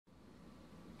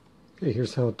Okay,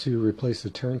 here's how to replace a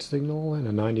turn signal in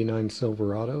a 99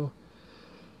 Silverado.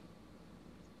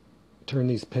 Turn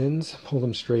these pins, pull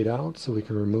them straight out so we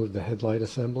can remove the headlight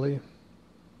assembly.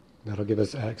 That'll give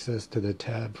us access to the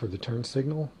tab for the turn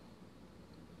signal.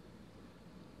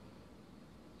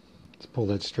 Let's pull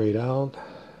that straight out,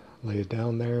 lay it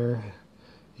down there.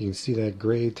 You can see that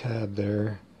gray tab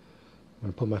there. I'm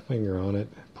going to put my finger on it,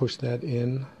 push that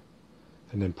in,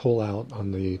 and then pull out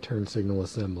on the turn signal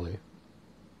assembly.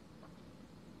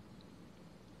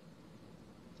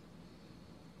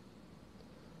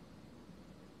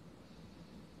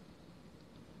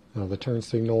 Now the turn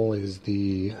signal is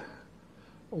the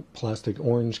plastic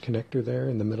orange connector there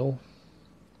in the middle.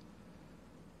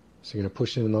 So you're going to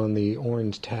push in on the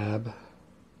orange tab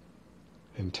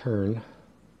and turn.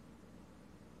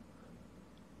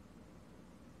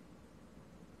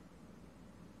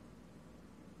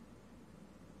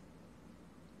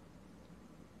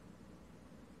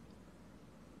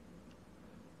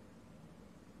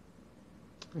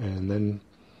 And then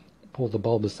pull the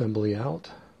bulb assembly out.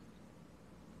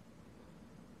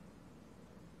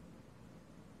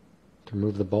 To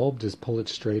remove the bulb, just pull it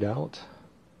straight out.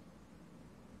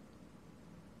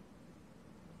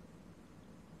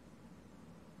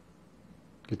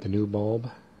 Get the new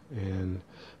bulb and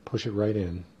push it right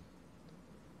in.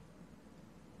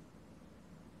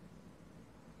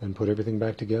 Then put everything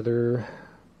back together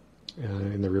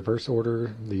in the reverse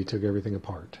order that you took everything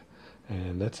apart.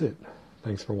 And that's it.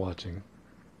 Thanks for watching.